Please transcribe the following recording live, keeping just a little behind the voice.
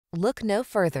Look no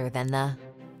further than the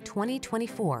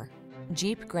 2024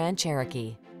 Jeep Grand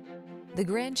Cherokee. The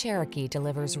Grand Cherokee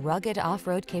delivers rugged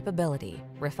off-road capability,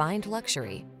 refined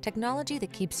luxury, technology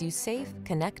that keeps you safe,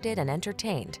 connected, and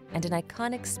entertained, and an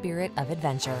iconic spirit of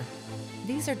adventure.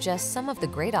 These are just some of the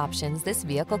great options this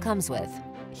vehicle comes with: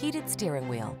 heated steering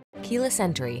wheel, keyless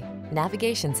entry,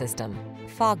 navigation system,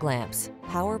 fog lamps,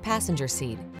 power passenger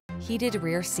seat, heated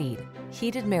rear seat,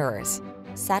 heated mirrors,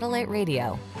 satellite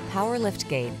radio, power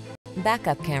liftgate,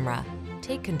 backup camera.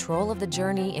 Take control of the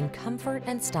journey in comfort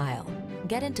and style.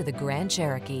 Get into the Grand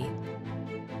Cherokee.